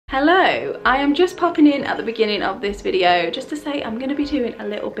Hello, I am just popping in at the beginning of this video just to say I'm going to be doing a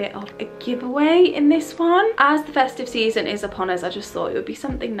little bit of a giveaway in this one. As the festive season is upon us, I just thought it would be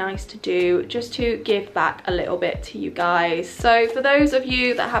something nice to do just to give back a little bit to you guys. So for those of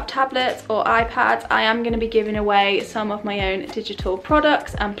you that have tablets or iPads, I am going to be giving away some of my own digital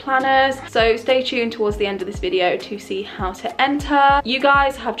products and planners. So stay tuned towards the end of this video to see how to enter. You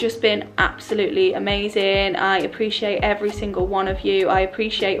guys have just been absolutely amazing. I appreciate every single one of you. I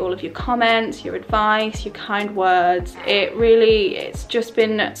appreciate all of your comments, your advice, your kind words. It's just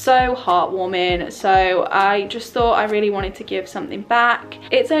been so heartwarming. So I just thought I really wanted to give something back.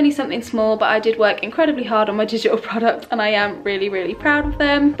 It's only something small, but I did work incredibly hard on my digital products and I am really proud of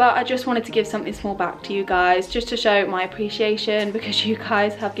them. But I just wanted to give something small back to you guys just to show my appreciation, because you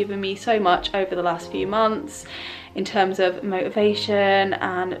guys have given me so much over the last few months in terms of motivation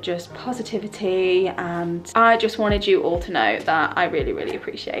and just positivity, and I just wanted you all to know that I really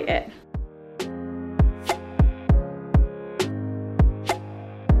appreciate it.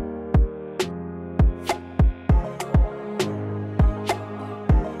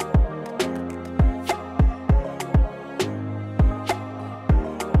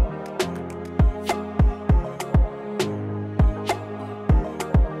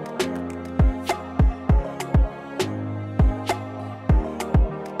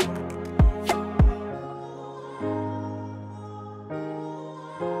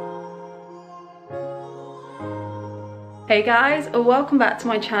 Hey guys, welcome back to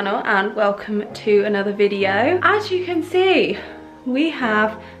my channel and welcome to another video. As you can see, we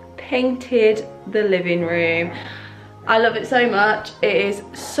have painted the living room. I love it so much. It is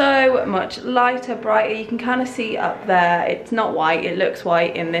so much lighter, brighter. You can kind of see up there. It's not white, it looks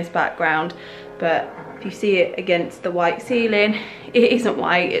white in this background, but if you see it against the white ceiling, it isn't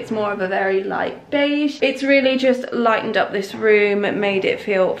white, it's more of a very light beige. It's really just lightened up this room, made it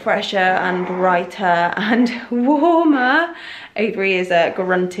feel fresher and brighter and warmer. Avery is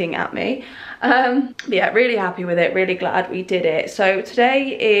grunting at me. Yeah, really happy with it, really glad we did it. So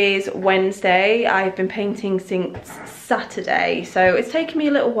today is Wednesday. I've been painting since Saturday, so it's taken me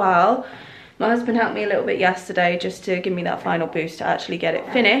a little while. My husband helped me a little bit yesterday just to give me that final boost to actually get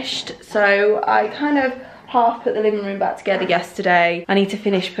it finished. So I kind of half put the living room back together yesterday. I need to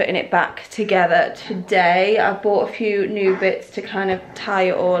finish putting it back together today. I've bought a few new bits to kind of tie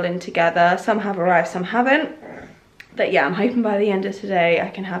it all in together. Some have arrived, some haven't. But yeah, I'm hoping by the end of today I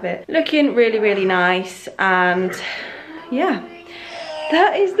can have it looking really nice. And yeah,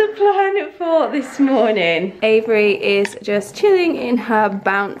 that is the plan for this morning. Avery is just chilling in her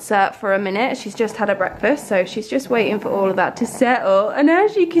bouncer for a minute. She's just had her breakfast, so she's just waiting for all of that to settle. And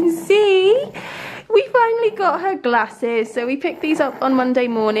as you can see, we finally got her glasses. So we picked these up on Monday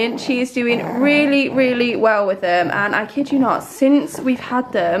morning. She is doing really well with them. And I kid you not, since we've had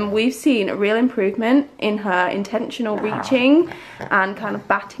them, we've seen a real improvement in her intentional reaching and kind of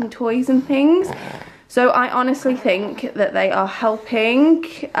batting toys and things. So I honestly think that they are helping.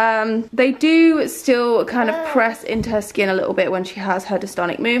 They do still kind of press into her skin a little bit when she has her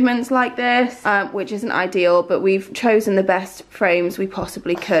dystonic movements like this, which isn't ideal, but we've chosen the best frames we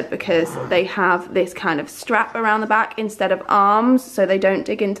possibly could because they have this kind of strap around the back instead of arms, so they don't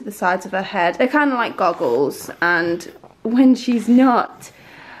dig into the sides of her head. They're kind of like goggles, and when she's not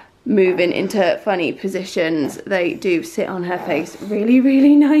moving into funny positions, they do sit on her face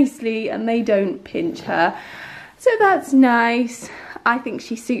really nicely and they don't pinch her, so that's nice. I think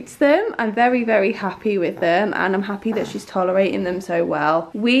she suits them. I'm very happy with them, and I'm happy that she's tolerating them so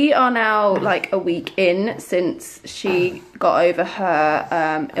well. We are now like a week in since she got over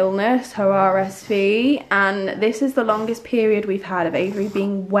her illness, her RSV, and this is the longest period we've had of Avery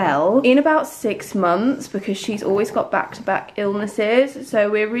being well in about 6 months, because she's always got back-to-back illnesses. So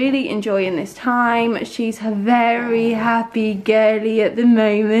we're really enjoying this time. She's a very happy girly at the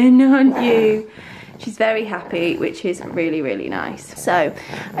moment, aren't you? She's very happy, which is really nice. So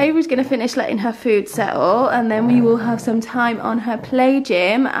Avery's gonna finish letting her food settle, and then we will have some time on her play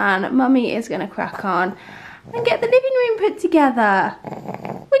gym, and Mummy is gonna crack on and get the living room put together.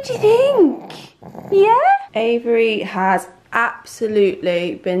 What do you think? Yeah? Avery has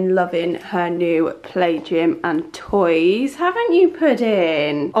absolutely been loving her new play gym and toys, haven't you,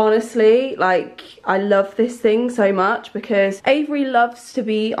 Pudding? Honestly, like, I love this thing so much because Avery loves to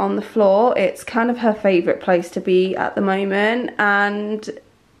be on the floor. It's kind of her favourite place to be at the moment, and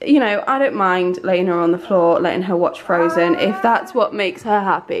you know, I don't mind laying her on the floor, letting her watch Frozen if that's what makes her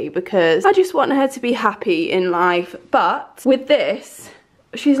happy, because I just want her to be happy in life. But with this,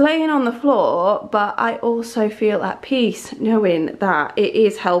 she's laying on the floor, but I also feel at peace knowing that it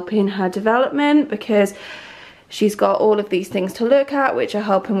is helping her development, because She's got all of these things to look at which are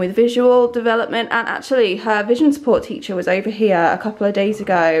helping with visual development, and actually her vision support teacher was over here a couple of days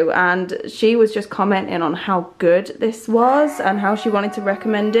ago and she was just commenting on how good this was and how she wanted to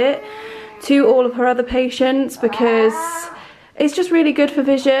recommend it to all of her other patients because it's just really good for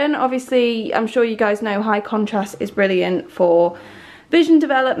vision. Obviously, I'm sure you guys know high contrast is brilliant for vision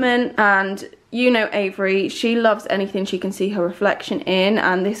development, and you know Avery, she loves anything she can see her reflection in,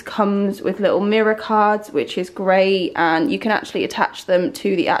 and this comes with little mirror cards, which is great, and you can actually attach them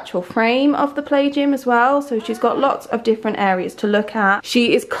to the actual frame of the play gym as well. So she's got lots of different areas to look at.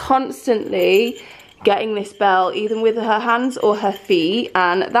 She is constantly getting this bell either with her hands or her feet,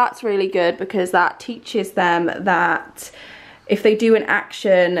 and that's really good because that teaches them that if they do an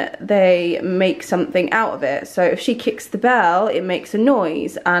action, they make something out of it. So if she kicks the bell, it makes a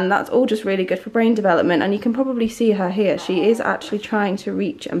noise, and that's all just really good for brain development. And you can probably see her here. She is actually trying to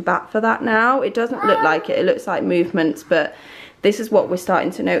reach and bat for that now. It doesn't look like it. It looks like movements, but this is what we're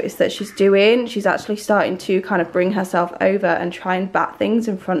starting to notice that she's doing. She's actually starting to kind of bring herself over and try and bat things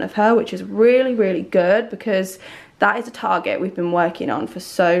in front of her, which is really, really good because that is a target we've been working on for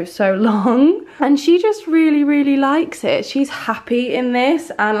so long, and she just really, really likes it. She's happy in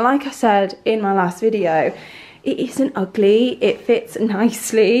this, and like I said in my last video, it isn't ugly. It fits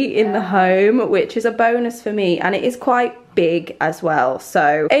nicely in the home, which is a bonus for me, and it is quite big as well.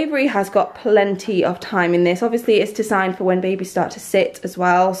 So Avery has got plenty of time in this. Obviously it's designed for when babies start to sit as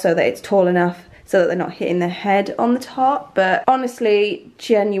well, so that it's tall enough so that they're not hitting their head on the top. But honestly,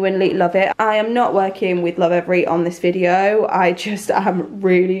 genuinely love it. I am not working with Love Avery on this video. I just am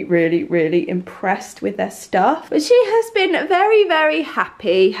really, really, really impressed with their stuff. But she has been very, very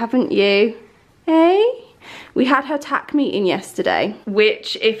happy, haven't you? Eh? We had her TAC meeting yesterday,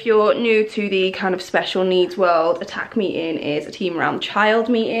 which if you're new to the kind of special needs world, a TAC meeting is a team around child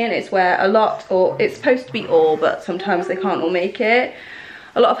meeting. It's where a lot, or it's supposed to be all, but sometimes they can't all make it.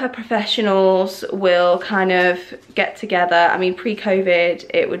 A lot of her professionals will kind of get together. I mean, pre-COVID,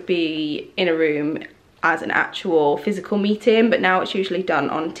 it would be in a room as an actual physical meeting, but now it's usually done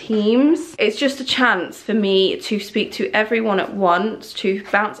on Teams. It's just a chance for me to speak to everyone at once, to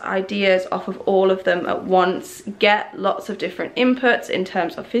bounce ideas off of all of them at once, get lots of different inputs in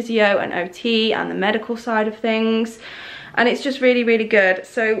terms of physio and OT and the medical side of things. And it's just really, really good.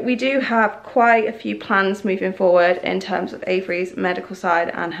 So we do have quite a few plans moving forward in terms of Avery's medical side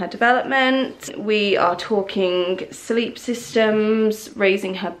and her development. We are talking sleep systems,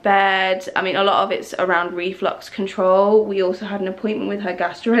 raising her bed. I mean, a lot of it's around reflux control. We also had an appointment with her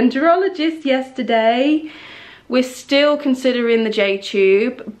gastroenterologist yesterday. We're still considering the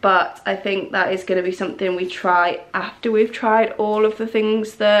J-tube, but I think that is going to be something we try after we've tried all of the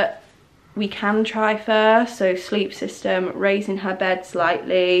things that we can try first. So sleep system, raising her bed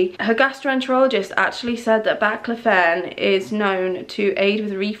slightly. Her gastroenterologist actually said that baclofen is known to aid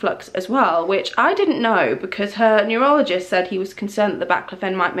with reflux as well, which I didn't know, because her neurologist said he was concerned that the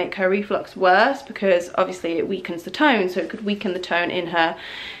baclofen might make her reflux worse because obviously it weakens the tone, so it could weaken the tone in her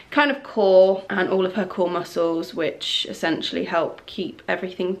kind of core and all of her core muscles, which essentially help keep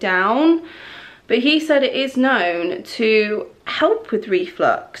everything down. But he said it is known to help with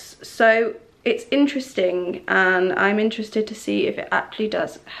reflux. So it's interesting, and I'm interested to see if it actually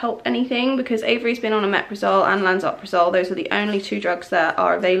does help anything, because Avery's been on omeprazole and lansoprazole. Those are the only two drugs that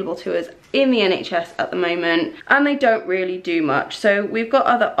are available to us in the NHS at the moment, and they don't really do much. So we've got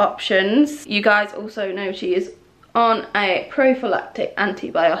other options. You guys also know she is on a prophylactic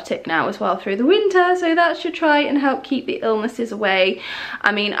antibiotic now as well through the winter, so that should try and help keep the illnesses away.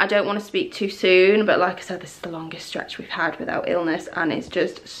 I mean, I don't want to speak too soon, but like I said, this is the longest stretch we've had without illness, and it's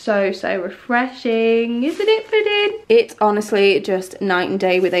just so refreshing, isn't it, Pudding? It's honestly just night and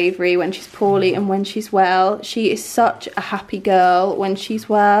day with Avery when she's poorly and when she's well. She is such a happy girl when she's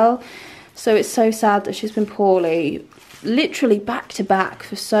well, so it's so sad that she's been poorly literally back to back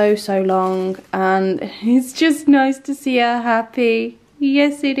for so long, and it's just nice to see her happy.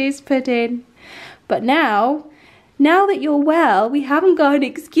 Yes, it is, Pudding. But now that you're well, we haven't got an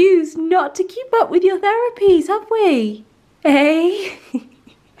excuse not to keep up with your therapies, have we? Hey?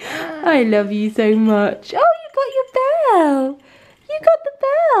 I love you so much. Oh, you got your bell. You got the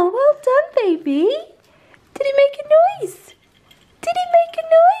bell. Well done, baby. Did it make a noise? Did it make a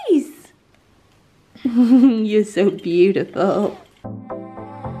noise? You're so beautiful.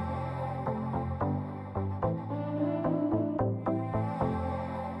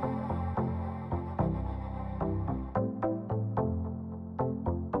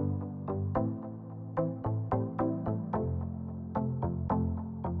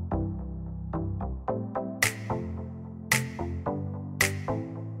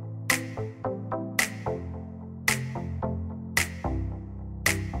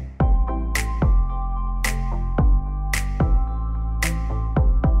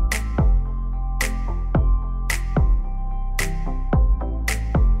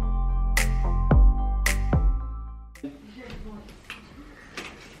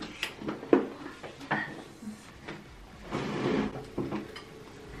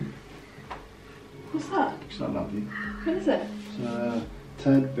 so lovely. What is it? It's a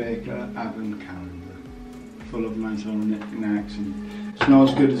Ted Baker advent calendar, full of nice little knick-knacks, and it's not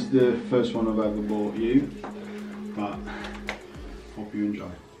as good as the first one I've ever bought you, but hope you enjoy.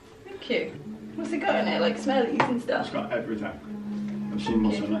 Thank you. What's it got in it? Like smellies and stuff? It's got everything. I've seen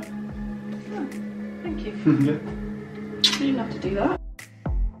what's in it. Oh, thank you. Yeah. You didn't have to do that.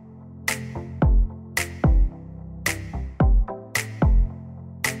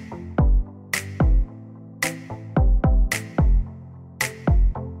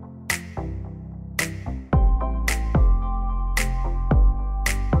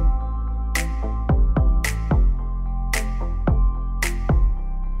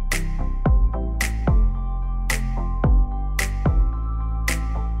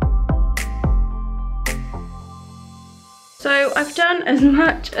 So I've done as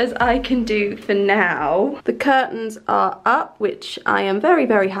much as I can do for now. The curtains are up, which I am very,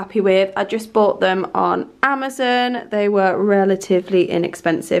 very happy with. I just bought them on Amazon. They were relatively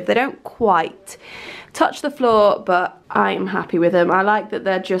inexpensive. They don't quite touch the floor, but I am happy with them. I like that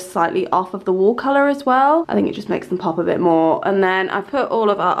they're just slightly off of the wall colour as well. I think it just makes them pop a bit more. And then I put all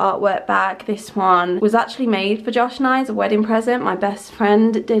of our artwork back. This one was actually made for Josh and I as a wedding present. My best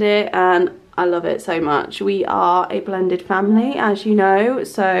friend did it and I love it so much. We are a blended family, as you know,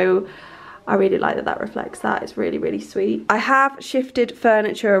 so I really like that that reflects that. It's really, really sweet. I have shifted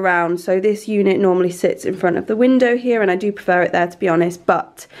furniture around, so this unit normally sits in front of the window here, and I do prefer it there, to be honest,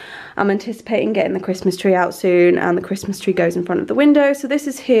 but I'm anticipating getting the Christmas tree out soon, and the Christmas tree goes in front of the window, so this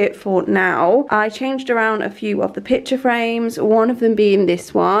is here for now. I changed around a few of the picture frames, one of them being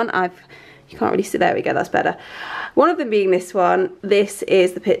this one. You can't really see, there we go, that's better. One of them being this one. This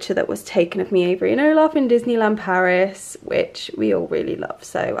is the picture that was taken of me, Avery and Olaf in Disneyland Paris, which we all really love,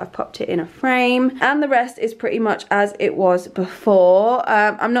 so I've popped it in a frame. And the rest is pretty much as it was before.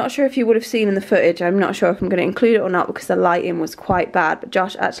 I'm not sure if you would have seen in the footage, I'm not sure if I'm going to include it or not because the lighting was quite bad, but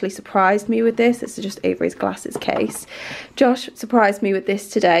Josh actually surprised me with this. This is just Avery's glasses case. Josh surprised me with this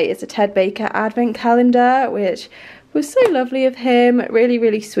today. It's a Ted Baker advent calendar, which was so lovely of him. Really,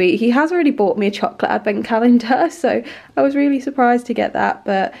 really sweet. He has already bought me a chocolate advent calendar, so I was really surprised to get that,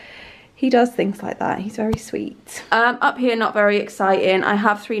 but he does things like that. He's very sweet. Up here, not very exciting. I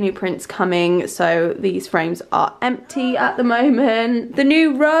have 3 new prints coming, so these frames are empty at the moment. The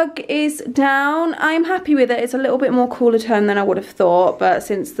new rug is down. I'm happy with it. It's a little bit more cooler tone than I would have thought, but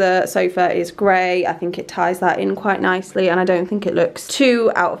since the sofa is grey, I think it ties that in quite nicely, and I don't think it looks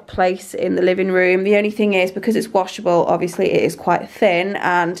too out of place in the living room. The only thing is, because it's washable, obviously it is quite thin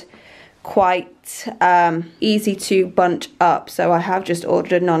and quite easy to bunch up, so I have just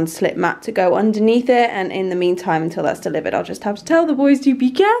ordered a non-slip mat to go underneath it, and in the meantime, until that's delivered, I'll just have to tell the boys to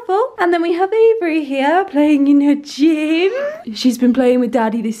be careful. And then we have Avery here playing in her gym. She's been playing with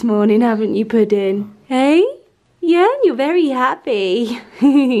Daddy this morning, haven't you, Puddin? Hey? Yeah, you're very happy.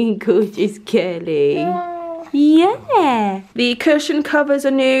 Gorgeous Kelly. Yeah. The cushion covers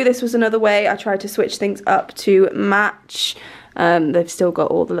are new. This was another way I tried to switch things up to match. They've still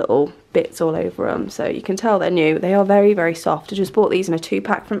got all the little bits all over them, so you can tell they're new. They are very, very soft. I just bought these in a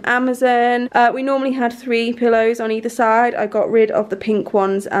 2-pack from Amazon. We normally had 3 pillows on either side. I got rid of the pink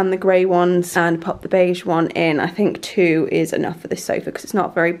ones and the grey ones and popped the beige one in. I think 2 is enough for this sofa because it's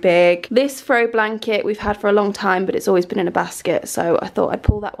not very big. This throw blanket we've had for a long time, but it's always been in a basket, so I thought I'd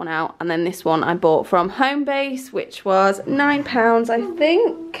pull that one out. And then this one I bought from Homebase, which was £9, I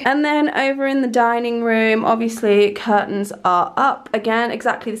think. And then over in the dining room, obviously curtains are up again,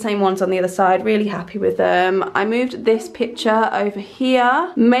 exactly the same ones on the other side. Really happy with them. I moved this picture over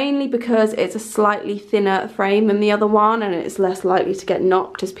here mainly because it's a slightly thinner frame than the other one and it's less likely to get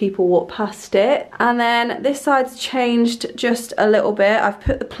knocked as people walk past it. And then this side's changed just a little bit. I've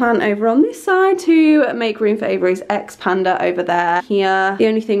put the plant over on this side to make room for Avery's ex-panda over there. Here, the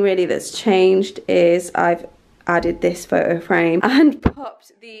only thing really that's changed is I've added this photo frame and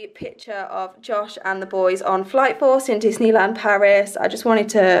popped the picture of Josh and the boys on Flight Force in Disneyland Paris. I just wanted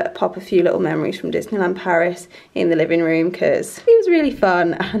to pop a few little memories from Disneyland Paris in the living room because it was really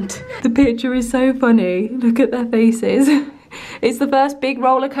fun, and the picture is so funny. Look at their faces. It's the first big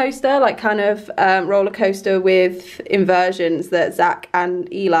roller coaster, like kind of roller coaster with inversions that Zach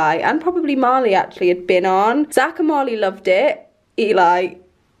and Eli and probably Marley actually had been on. Zach and Marley loved it. Eli,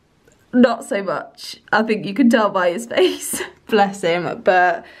 not so much. I think you can tell by his face. Bless him.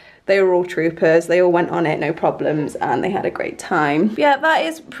 But they were all troopers. They all went on it, no problems, and they had a great time. Yeah, that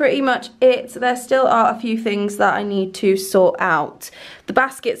is pretty much it. There still are a few things that I need to sort out. The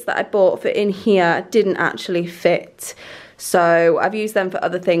baskets that I bought for in here didn't actually fit. So I've used them for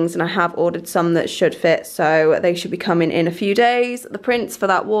other things, and I have ordered some that should fit, so they should be coming in a few days. The prints for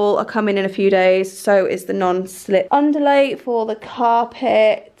that wall are coming in a few days, so is the non-slip underlay for the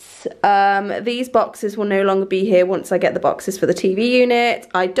carpet. These boxes will no longer be here once I get the boxes for the TV unit.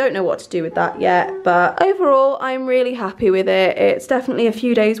 I don't know what to do with that yet, but overall I'm really happy with it. It's definitely a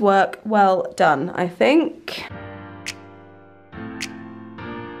few days work well done, I think.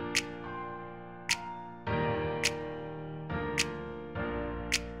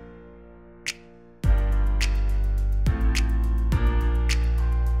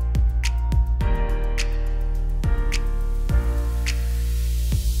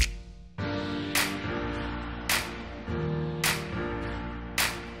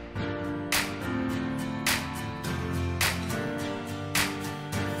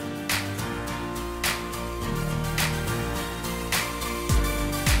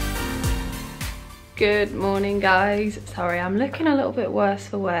 Good morning, guys. Sorry, I'm looking a little bit worse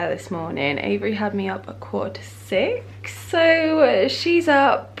for wear this morning. Avery had me up at 5:45, so she's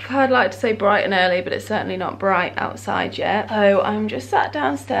up, I'd like to say bright and early, but it's certainly not bright outside yet. So I'm just sat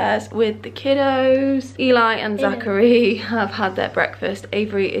downstairs with the kiddos. Eli and Zachary have had their breakfast.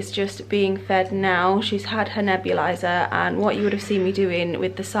 Avery is just being fed now. She's had her nebulizer, and what you would have seen me doing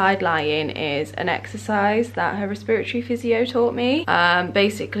with the side lying is an exercise that her respiratory physio taught me.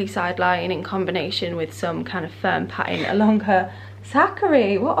 Basically side lying in combination with some kind of firm patting along her.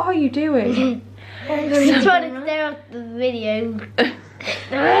 Zachary, what are you doing? I'm trying to stare at the video.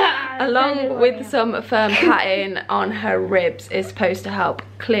 Along with some firm patting on her ribs is supposed to help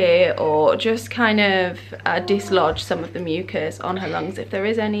clear or just kind of dislodge some of the mucus on her lungs if there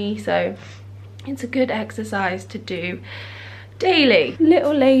is any. So it's a good exercise to do daily.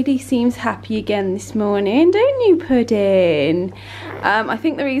 Little lady seems happy again this morning, don't you, Pudding? I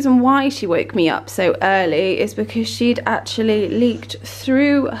think the reason why she woke me up so early is because she'd actually leaked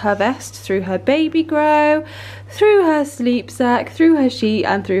through her vest, through her baby grow, through her sleep sack, through her sheet,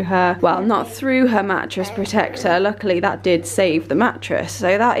 and through her, well, not through her mattress protector. Luckily that did save the mattress,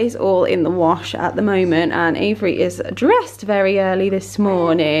 so that is all in the wash at the moment. And Avery is dressed very early this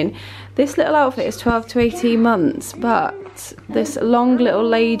morning. This little outfit is 12 to 18 months, but this long little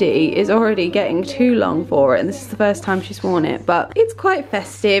lady is already getting too long for it, and this is the first time she's worn it, but it's quite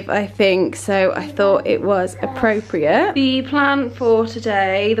festive, I think, so I thought it was appropriate. The plan for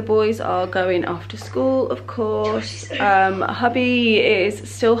today, the boys are going off to school, of course. Hubby is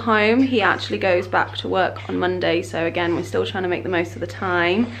still home. He actually goes back to work on Monday, so again, we're still trying to make the most of the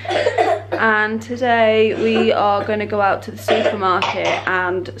time. And today we are going to go out to the supermarket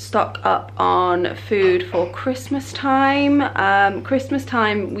and stock up on food for Christmas time. Christmas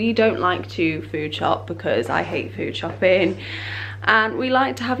time we don't like to food shop because I hate food shopping, and we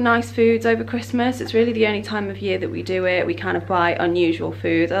like to have nice foods over Christmas. It's really the only time of year that we do it. We kind of buy unusual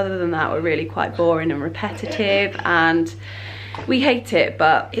foods. Other than that, we're really quite boring and repetitive, and we hate it,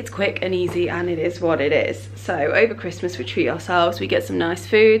 but it's quick and easy and it is what it is. So over Christmas we treat ourselves. We get some nice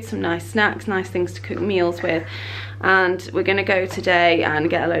food, some nice snacks, nice things to cook meals with. And we're gonna go today and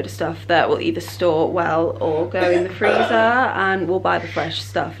get a load of stuff that will either store well or go in the freezer, and we'll buy the fresh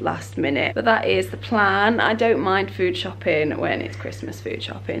stuff last minute. But that is the plan. I don't mind food shopping when it's Christmas food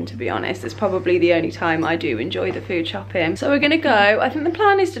shopping, to be honest. It's probably the only time I do enjoy the food shopping. So we're gonna go. I think the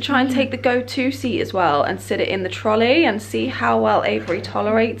plan is to try and take the go-to seat as well and sit it in the trolley and see how well Avery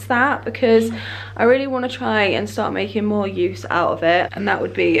tolerates that, because I really want to try and start making more use out of it, and that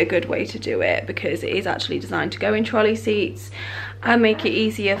would be a good way to do it, because it is actually designed to go in trolley seats and make it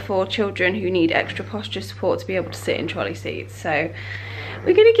easier for children who need extra posture support to be able to sit in trolley seats. So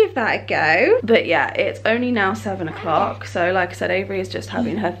we're gonna give that a go. But yeah, it's only now 7 o'clock, so like I said, Avery is just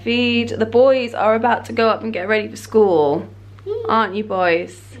having her feed. The boys are about to go up and get ready for school, aren't you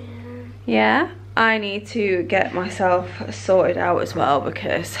boys? Yeah? I need to get myself sorted out as well,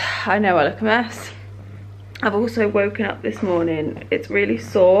 because I know I look a mess. I've also woken up this morning, it's really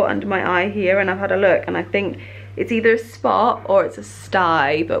sore under my eye here, and I've had a look and I think it's either a spot or it's a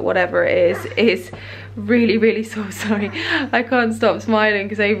sty, but whatever it is really, really sore. Sorry, I can't stop smiling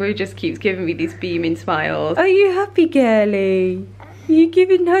because Avery just keeps giving me these beaming smiles. Are you happy, girly? You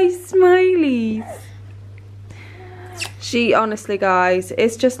giving nice smileys? She, honestly guys,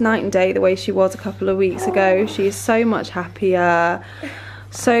 it's just night and day the way she was a couple of weeks ago. She is so much happier.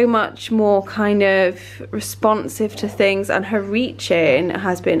 so much more kind of responsive to things, and her reaching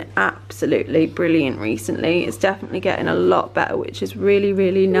has been absolutely brilliant recently. It's definitely getting a lot better, which is really,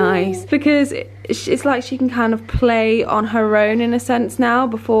 really nice, because it's like she can kind of play on her own in a sense now.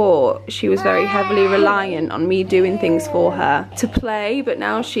 Before, she was very heavily reliant on me doing things for her to play, but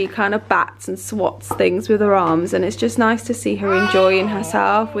now she kind of bats and swats things with her arms, and it's just nice to see her enjoying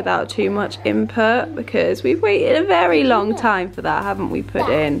herself without too much input, because we've waited a very long time for that, haven't we, put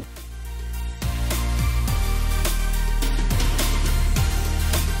in.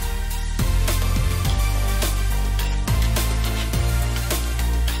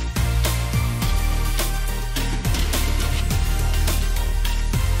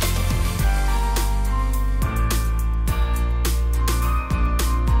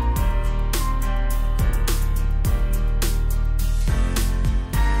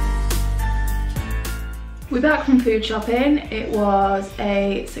 We're back from food shopping. It was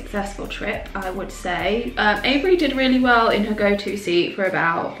a successful trip, I would say. Avery did really well in her go-to seat for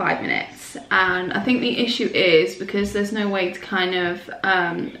about 5 minutes, and I think the issue is because there's no way to kind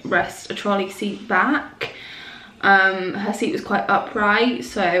of rest a trolley seat back. Her seat was quite upright,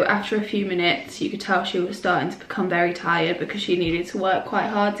 so after a few minutes you could tell she was starting to become very tired because she needed to work quite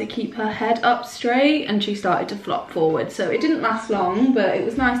hard to keep her head up straight, and she started to flop forward. So it didn't last long, but it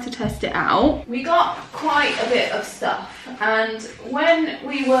was nice to test it out. We got quite a bit of stuff, and when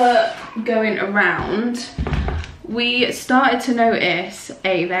we were going around, we started to notice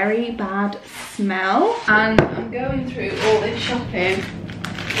a very bad smell, and I'm going through all this shopping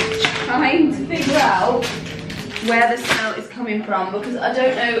trying to figure out where the smell is coming from, because I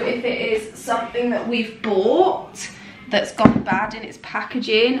don't know if it is something that we've bought that's gone bad in its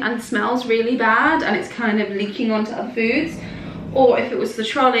packaging and smells really bad and it's kind of leaking onto our foods, or if it was the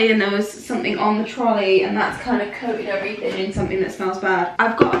trolley and there was something on the trolley and that's kind of coated everything in something that smells bad.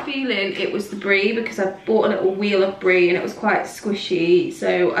 I've got a feeling it was the brie, because I bought a little wheel of brie and it was quite squishy,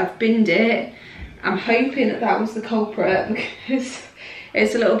 so I've binned it. I'm hoping that that was the culprit, because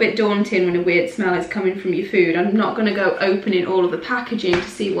it's a little bit daunting when a weird smell is coming from your food. I'm not going to go opening all of the packaging to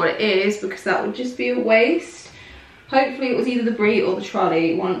see what it is, because that would just be a waste. Hopefully it was either the brie or the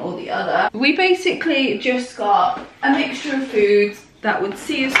trolley, one or the other. We basically just got a mixture of foods that would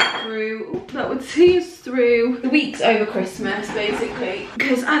see us through, the weeks over Christmas, basically.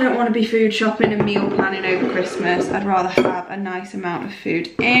 Because I don't want to be food shopping and meal planning over Christmas. I'd rather have a nice amount of food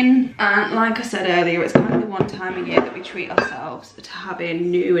in. And like I said earlier, it's kind of the one time a year that we treat ourselves to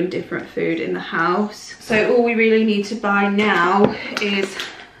having new and different food in the house. So all we really need to buy now is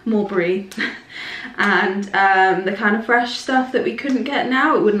more brie and the kind of fresh stuff that we couldn't get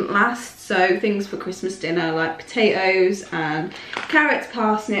now. It wouldn't last. So things for Christmas dinner like potatoes and carrots,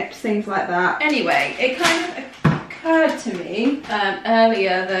 parsnips, things like that. Anyway, it kind of occurred to me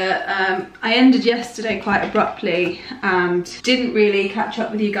earlier that I ended yesterday quite abruptly and didn't really catch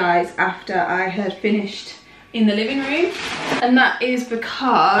up with you guys after I had finished in the living room, and that is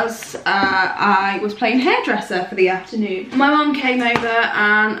because I was playing hairdresser for the afternoon. My mum came over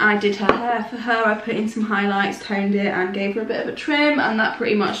and I did her hair for her. I put in some highlights, toned it and gave her a bit of a trim, and that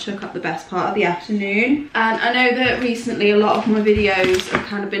pretty much took up the best part of the afternoon. And I know that recently a lot of my videos have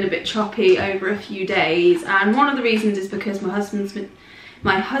kind of been a bit choppy over a few days, and one of the reasons is because my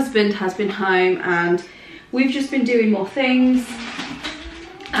husband has been home and we've just been doing more things.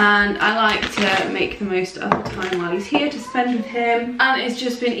 And I like to make the most of the time while he's here to spend with him, and it's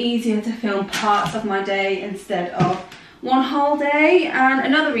just been easier to film parts of my day instead of one whole day. And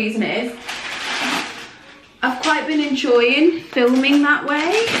another reason is I've quite been enjoying filming that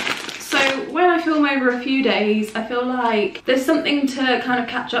way. So when I film over a few days, I feel like there's something to kind of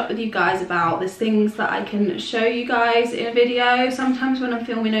catch up with you guys about. There's things that I can show you guys in a video. Sometimes when I'm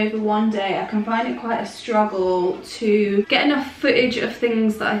filming over one day, I can find it quite a struggle to get enough footage of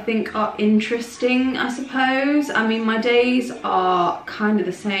things that I think are interesting, I suppose. I mean, my days are kind of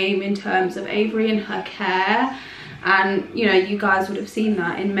the same in terms of Avery and her care. And you know, you guys would have seen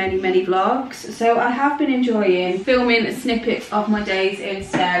that in many vlogs. So I have been enjoying filming snippets of my days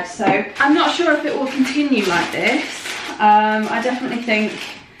instead. So I'm not sure if it will continue like this. I definitely think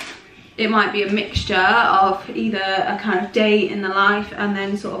it might be a mixture of either a kind of day in the life and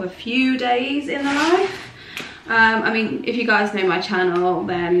then sort of a few days in the life. I mean, if you guys know my channel,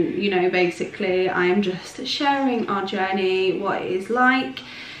 then you know basically I am just sharing our journey, what it is like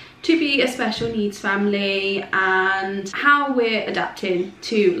to be a special needs family and how we're adapting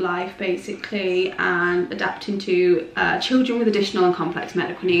to life basically, and adapting to children with additional and complex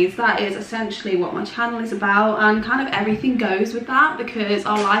medical needs. That is essentially what my channel is about, and kind of everything goes with that because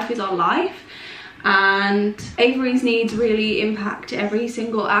our life is our life. and Avery's needs really impact every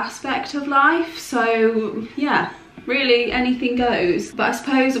single aspect of life, so yeah, really anything goes. But I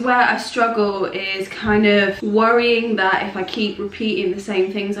suppose where I struggle is kind of worrying that if I keep repeating the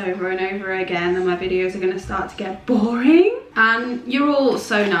same things over and over again, then my videos are going to start to get boring. And you're all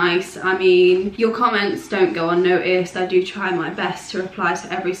so nice. I mean, your comments don't go unnoticed. I do try my best to reply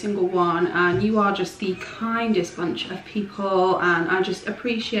to every single one, and you are just the kindest bunch of people, and I just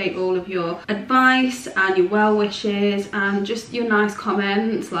appreciate all of your advice and your well wishes and just your nice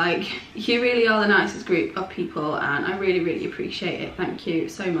comments. Like, you really are the nicest group of people, and I really appreciate it. Thank you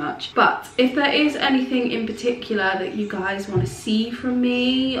so much. But if there is anything in particular that you guys want to see from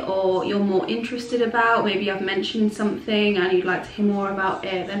me, or you're more interested about, maybe I've mentioned something and you'd like to hear more about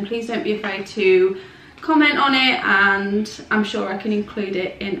it, then please don't be afraid to comment on it, and I'm sure I can include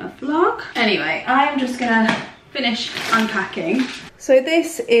it in a vlog. Anyway, I'm just gonna finish unpacking. So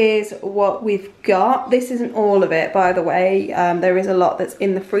this is what we've got. This isn't all of it, by the way. There is a lot that's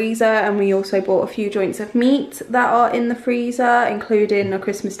in the freezer, and we also bought a few joints of meat that are in the freezer, including a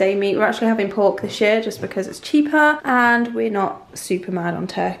Christmas Day meat. We're actually having pork this year just because it's cheaper, and we're not super mad on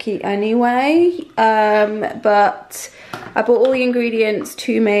turkey anyway. But I bought all the ingredients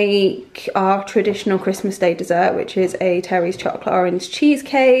to make our traditional Christmas Day dessert, which is a Terry's chocolate orange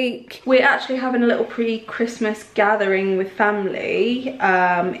cheesecake. We're actually having a little pre-Christmas gathering with family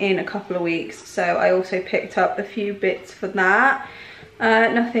in a couple of weeks, so I also picked up a few bits for that.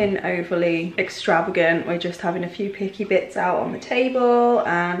 Nothing overly extravagant. We're just having a few picky bits out on the table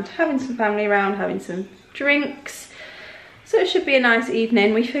and having some family around, having some drinks. So it should be a nice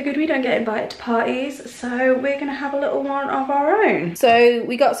evening. We figured we don't get invited to parties, so we're gonna have a little one of our own. So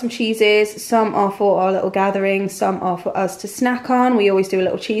we got some cheeses. Some are for our little gathering, some are for us to snack on. We always do a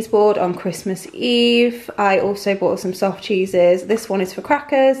little cheese board on Christmas Eve. I also bought some soft cheeses. This one is for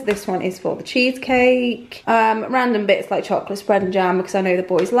crackers, this one is for the cheesecake. Random bits like chocolate spread and jam because I know the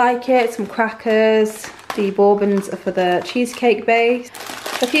boys like it. Some crackers. The bourbons are for the cheesecake base.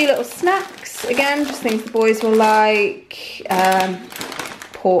 A few little snacks, again, just things the boys will like.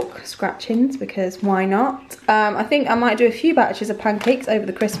 Pork scratchings, because why not? I think I might do a few batches of pancakes over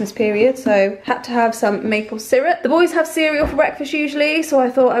the Christmas period, so had to have some maple syrup. The boys have cereal for breakfast usually, so I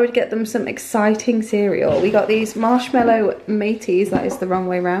thought I would get them some exciting cereal. We got these marshmallow mateys, that is the wrong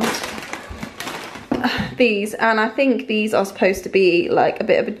way round. These, and I think these are supposed to be like a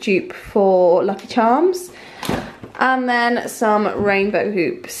bit of a dupe for Lucky Charms. And then some rainbow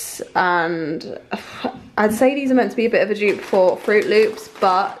hoops, and I'd say these are meant to be a bit of a dupe for Fruit Loops,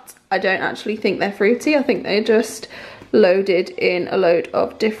 but I don't actually think they're fruity. I think they're just loaded in a load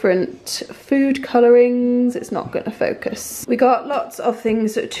of different food colorings. It's not going to focus. We got lots of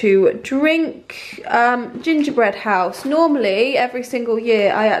things to drink. Gingerbread house. Normally, every single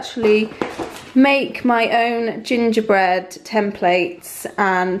year, I actually make my own gingerbread templates,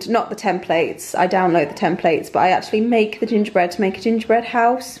 and not the templates, I download the templates, but I actually make the gingerbread to make a gingerbread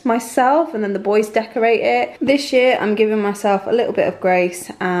house myself, and then the boys decorate it. This year I'm giving myself a little bit of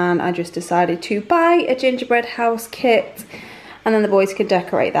grace, and I just decided to buy a gingerbread house kit, and then the boys can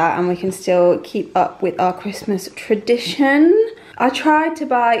decorate that and we can still keep up with our Christmas tradition. I tried to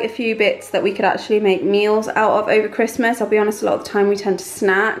buy a few bits that we could actually make meals out of over Christmas. I'll be honest, a lot of the time we tend to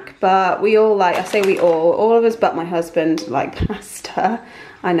snack, but we all like, I say we all of us but my husband like pasta.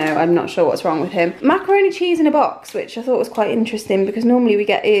 I know, I'm not sure what's wrong with him. Macaroni cheese in a box, which I thought was quite interesting because normally we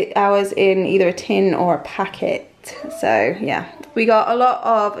get ours in either a tin or a packet. So yeah, we got a lot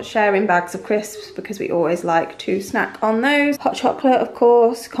of sharing bags of crisps because we always like to snack on those. Hot chocolate, of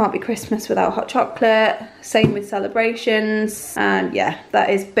course, can't be Christmas without hot chocolate. Same with celebrations. And yeah, that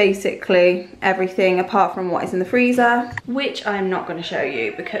is basically everything apart from what is in the freezer, which I'm not going to show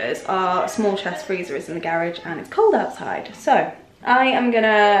you because our small chest freezer is in the garage and it's cold outside. So I am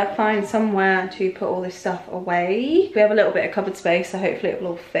gonna find somewhere to put all this stuff away. We have a little bit of cupboard space, so hopefully it will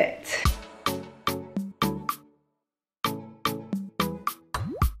all fit.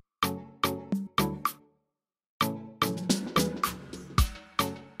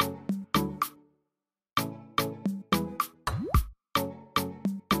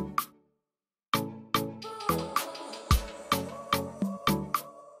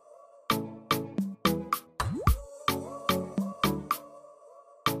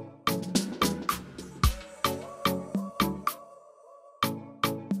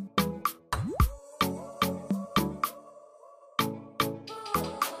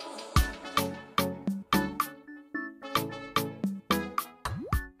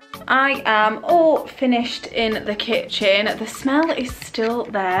 I am all finished in the kitchen. The smell is still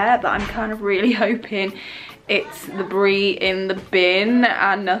there, but I'm kind of really hoping it's the brie in the bin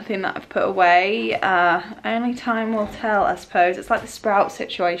and nothing that I've put away. Only time will tell, I suppose. It's like the sprout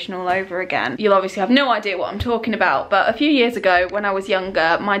situation all over again. You'll obviously have no idea what I'm talking about, but a few years ago when I was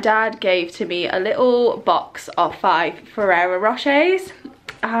younger, my dad gave to me a little box of 5 Ferrero Rochers.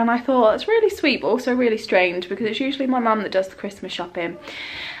 And I thought it's really sweet but also really strange because it's usually my mum that does the Christmas shopping.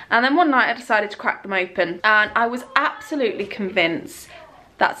 And then one night I decided to crack them open and I was absolutely convinced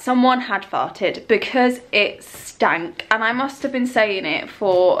that someone had farted because it stank, and I must have been saying it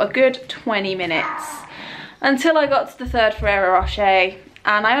for a good 20 minutes until I got to the 3rd Ferrero Rocher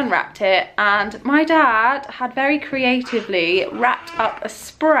and I unwrapped it, and my dad had very creatively wrapped up a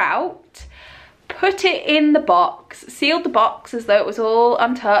sprout, put it in the box, sealed the box as though it was all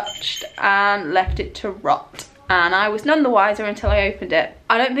untouched and left it to rot. And I was none the wiser until I opened it.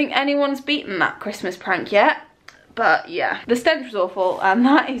 I don't think anyone's beaten that Christmas prank yet. But yeah, the stench was awful, and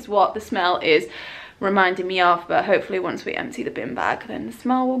that is what the smell is reminding me of, but hopefully once we empty the bin bag then the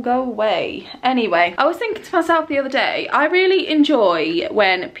smell will go away. Anyway, I was thinking to myself the other day, I really enjoy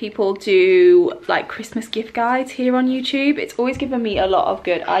when people do like Christmas gift guides here on YouTube. It's always given me a lot of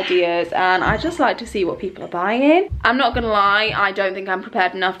good ideas and I just like to see what people are buying. I'm not gonna lie, I don't think I'm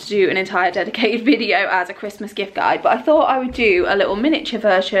prepared enough to do an entire dedicated video as a Christmas gift guide, but I thought I would do a little miniature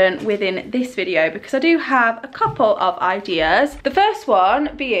version within this video because I do have a couple of ideas. The first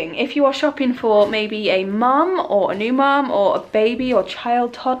one being, if you are shopping for maybe a mum or a new mum or a baby or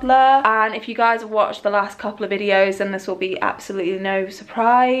child toddler, and if you guys have watched the last couple of videos then this will be absolutely no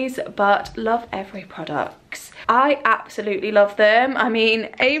surprise, but love Avery products. I absolutely love them. I mean,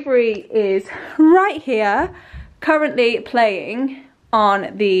 Avery is right here currently playing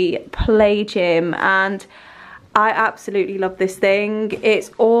on the play gym and I absolutely love this thing.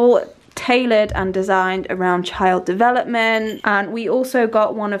 It's all tailored and designed around child development, and we also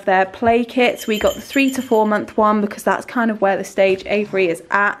got one of their play kits. We got the 3 to 4 month one because that's kind of where the stage Avery is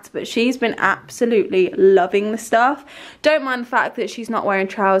at, but she's been absolutely loving the stuff. Don't mind the fact that she's not wearing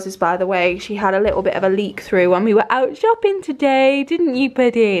trousers, by the way. She had a little bit of a leak through when we were out shopping today, didn't you,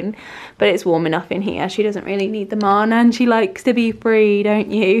 Pudding? But it's warm enough in here, she doesn't really need them on, and she likes to be free, don't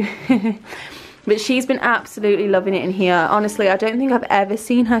you? But she's been absolutely loving it in here. Honestly, I don't think I've ever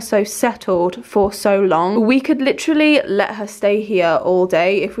seen her so settled for so long. We could literally let her stay here all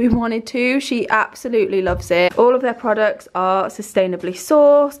day if we wanted to. She absolutely loves it. All of their products are sustainably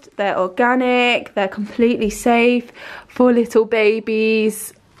sourced, they're organic, they're completely safe for little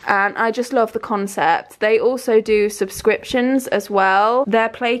babies. And I just love the concept. They also do subscriptions as well. Their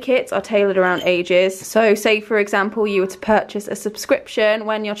play kits are tailored around ages. So say for example you were to purchase a subscription,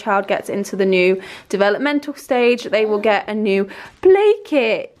 when your child gets into the new developmental stage they will get a new play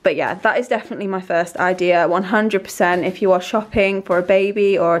kit. But yeah, that is definitely my first idea. 100% if you are shopping for a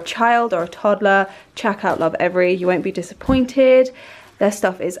baby or a child or a toddler, check out Love Avery, you won't be disappointed. Their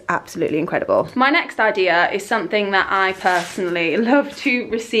stuff is absolutely incredible. My next idea is something that I personally love to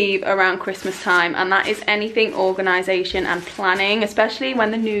receive around Christmas time, and that is anything organisation and planning, especially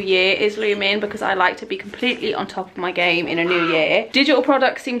when the new year is looming, because I like to be completely on top of my game in a new year. Digital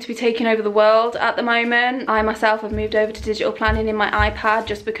products seem to be taking over the world at the moment. I myself have moved over to digital planning in my iPad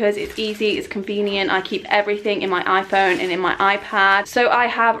just because it's easy, it's convenient. I keep everything in my iPhone and in my iPad. So I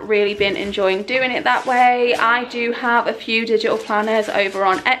have really been enjoying doing it that way. I do have a few digital planners over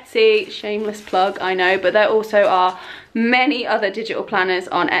on Etsy, shameless plug I know, but there also are many other digital planners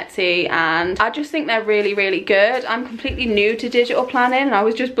on Etsy and I just think they're really, really good. I'm completely new to digital planning and I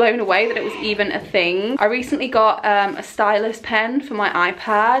was just blown away that it was even a thing. I recently got a stylus pen for my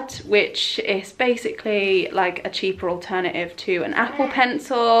iPad, which is basically like a cheaper alternative to an Apple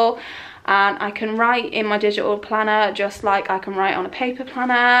Pencil. And I can write in my digital planner just like I can write on a paper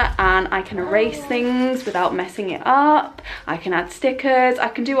planner, and I can erase things without messing it up. I can add stickers, I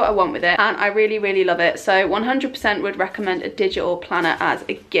can do what I want with it, and I really, really love it. So 100% would recommend a digital planner as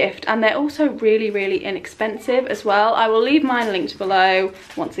a gift, and they're also really, really inexpensive as well. I will leave mine linked below.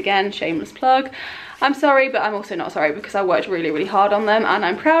 Once again, shameless plug. I'm sorry, but I'm also not sorry because I worked really, really hard on them and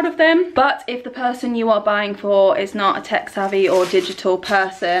I'm proud of them. But if the person you are buying for is not a tech savvy or digital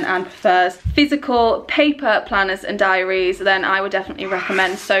person and prefers physical paper planners and diaries, then I would definitely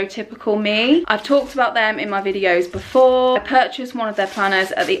recommend So Typical Me. I've talked about them in my videos before. I purchased one of their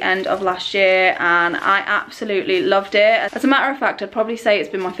planners at the end of last year and I absolutely loved it. As a matter of fact, I'd probably say it's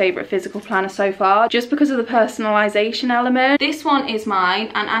been my favourite physical planner so far just because of the personalisation element. This one is mine,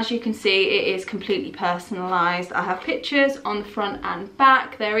 and as you can see it is completely personalized. I have pictures on the front and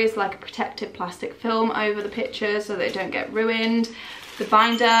back. There is like a protective plastic film over the pictures so they don't get ruined. The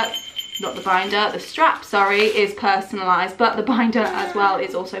binder not the binder, the strap, sorry, is personalised, but the binder as well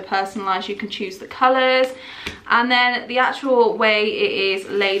is also personalised. You can choose the colours, and then the actual way it is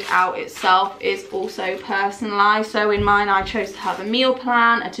laid out itself is also personalised. So in mine I chose to have a meal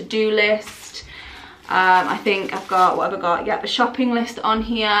plan, a to-do list, I think I've got, what have I got? Yep, a shopping list on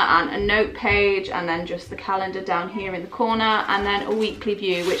here and a note page, and then just the calendar down here in the corner, and then a weekly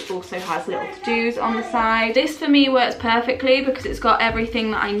view which also has little to-dos on the side. This for me works perfectly because it's got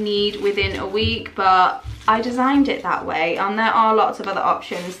everything that I need within a week, but I designed it that way, and there are lots of other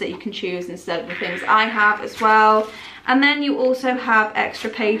options that you can choose instead of the things I have as well. And then you also have extra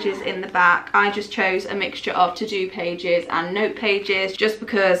pages in the back. I just chose a mixture of to-do pages and note pages just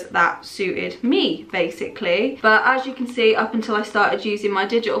because that suited me basically. But as you can see, up until I started using my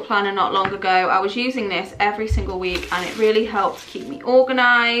digital planner not long ago, I was using this every single week, and it really helped keep me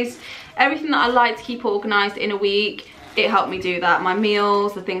organised. Everything that I like to keep organised in a week, it helped me do that. My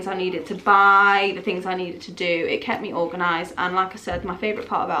meals, the things I needed to buy, the things I needed to do, it kept me organised. And like I said, my favourite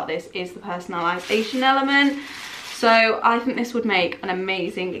part about this is the personalisation element. So I think this would make an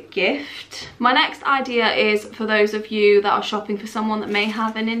amazing gift. My next idea is for those of you that are shopping for someone that may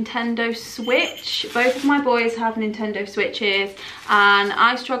have a Nintendo Switch. Both of my boys have Nintendo Switches, and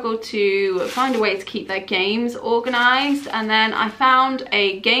I struggled to find a way to keep their games organised. And then I found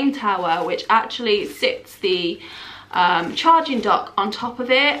a game tower which actually sits the charging dock on top of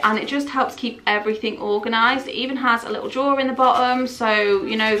it, and it just helps keep everything organized. It even has a little drawer in the bottom, so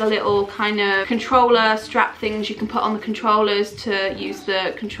you know, the little kind of controller strap things you can put on the controllers to use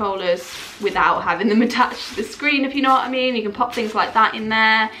the controllers without having them attached to the screen, if you know what I mean. You can pop things like that in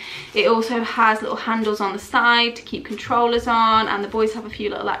there. It also has little handles on the side to keep controllers on, and the boys have a few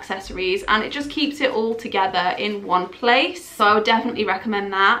little accessories, and it just keeps it all together in one place. So I would definitely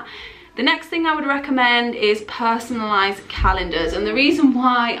recommend that. The next thing I would recommend is personalised calendars, and the reason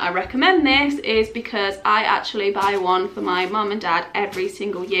why I recommend this is because I actually buy one for my mum and dad every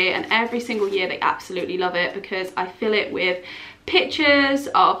single year, and every single year they absolutely love it because I fill it with pictures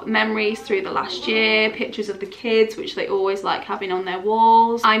of memories through the last year, pictures of the kids which they always like having on their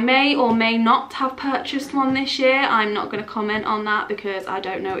walls. I may or may not have purchased one this year. I'm not going to comment on that because I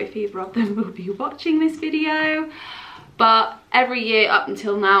don't know if either of them will be watching this video. But every year up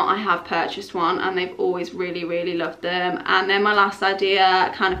until now I have purchased one, and they've always really loved them. And then my last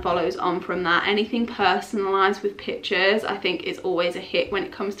idea kind of follows on from that. Anything personalised with pictures I think is always a hit when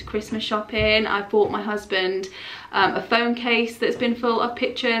it comes to Christmas shopping. I bought my husband a phone case that's been full of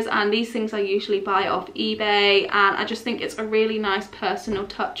pictures, and these things I usually buy off eBay, and I just think it's a really nice personal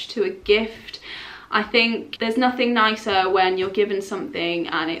touch to a gift. I think there's nothing nicer when you're given something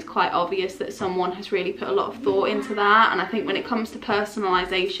and it's quite obvious that someone has really put a lot of thought into that. And I think when it comes to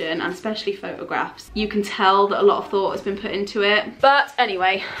personalisation, and especially photographs, you can tell that a lot of thought has been put into it. But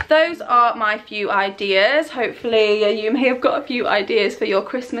anyway, those are my few ideas. Hopefully you may have got a few ideas for your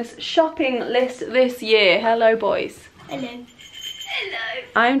Christmas shopping list this year. Hello boys. Hello. Hello.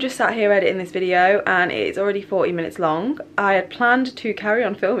 I'm just sat here editing this video and it's already 40 minutes long. I had planned to carry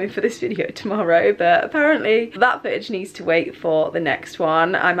on filming for this video tomorrow, but apparently that footage needs to wait for the next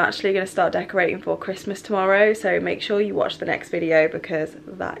one. I'm actually going to start decorating for Christmas tomorrow, so make sure you watch the next video because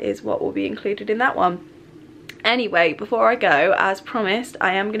that is what will be included in that one. Anyway, before I go, as promised,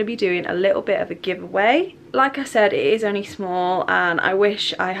 I am going to be doing a little bit of a giveaway. Like I said, it is only small and I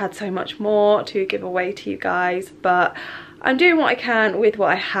wish I had so much more to give away to you guys, but I'm doing what I can with what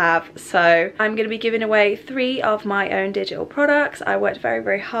I have. So I'm going to be giving away 3 of my own digital products. I worked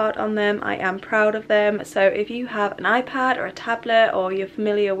very hard on them. I am proud of them. So if you have an iPad or a tablet, or you're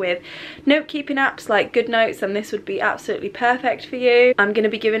familiar with note-keeping apps like GoodNotes, then this would be absolutely perfect for you. I'm going to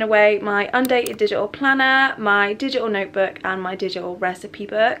be giving away my undated digital planner, my digital notebook and my digital recipe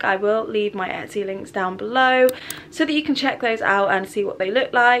book. I will leave my Etsy links down below so that you can check those out and see what they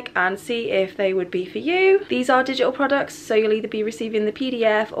look like and see if they would be for you. These are digital products, so you'll either be receiving the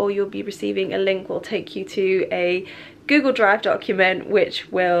PDF or you'll be receiving a link that will take you to a Google Drive document,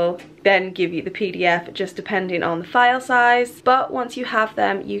 which will then give you the PDF just depending on the file size. But once you have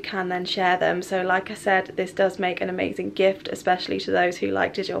them, you can then share them. So like I said, this does make an amazing gift, especially to those who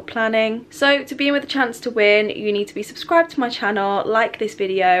like digital planning. So to be in with a chance to win, you need to be subscribed to my channel, like this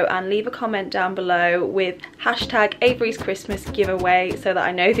video and leave a comment down below with hashtag Avery's Christmas giveaway so that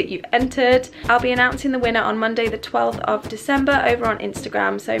I know that you've entered. I'll be announcing the winner on Monday the 12th of December over on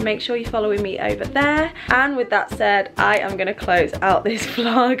Instagram, so make sure you're following me over there. And with that said, I am going to close out this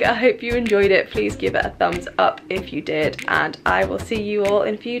vlog. I hope you enjoyed it. Please give it a thumbs up if you did, and I will see you all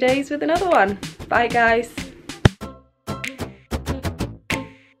in a few days with another one. Bye guys.